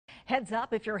Heads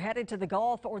up if you're headed to the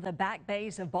Gulf or the back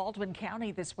bays of Baldwin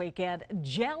County this weekend.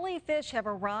 Jellyfish have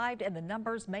arrived and the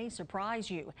numbers may surprise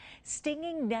you.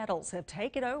 Stinging nettles have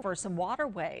taken over some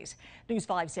waterways. News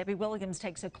 5's Debbie Williams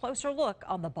takes a closer look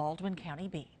on the Baldwin County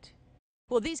beat.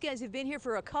 Well, these guys have been here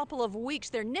for a couple of weeks.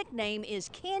 Their nickname is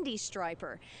Candy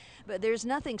Striper, but there's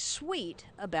nothing sweet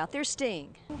about their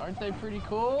sting. Aren't they pretty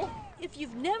cool? If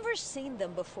you've never seen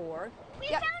them before, we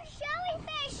found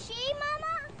jellyfish, see,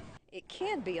 Mama? It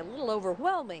can be a little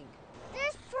overwhelming.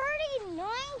 There's 39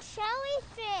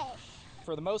 jellyfish.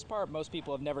 For the most part, most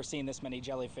people have never seen this many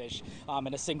jellyfish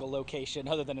in a single location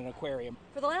other than an aquarium.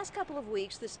 For the last couple of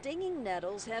weeks, the stinging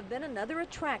nettles have been another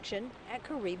attraction at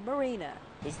Caribe Marina.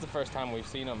 This is the first time we've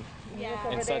seen them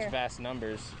in such vast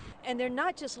numbers. And they're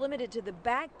not just limited to the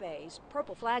back bays.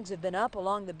 Purple flags have been up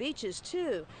along the beaches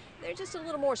too. They're just a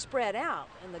little more spread out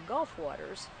in the Gulf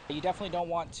waters. You definitely don't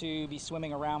want to be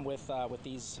swimming around with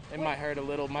these. It might hurt a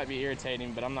little, might be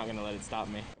irritating, but I'm not going to let it stop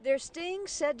me. Their sting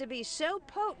said to be so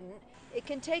potent, it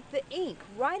can take the ink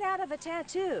right out of a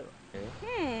tattoo.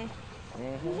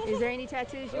 Is there any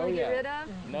tattoos you want to get rid of?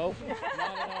 Nope,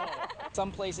 not at all. Some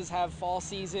places have fall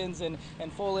seasons and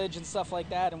foliage and stuff like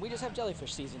that, and we just have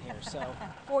jellyfish season here. So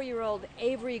 4-year-old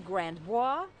Avery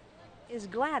Grandbois is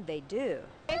glad they do.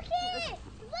 Look it!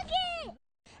 Look it!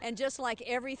 And just like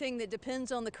everything that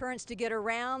depends on the currents to get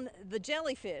around, the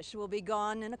jellyfish will be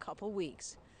gone in a couple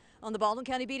weeks. On the Baldwin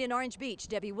County beat in Orange Beach,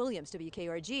 Debbie Williams,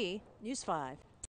 WKRG News 5.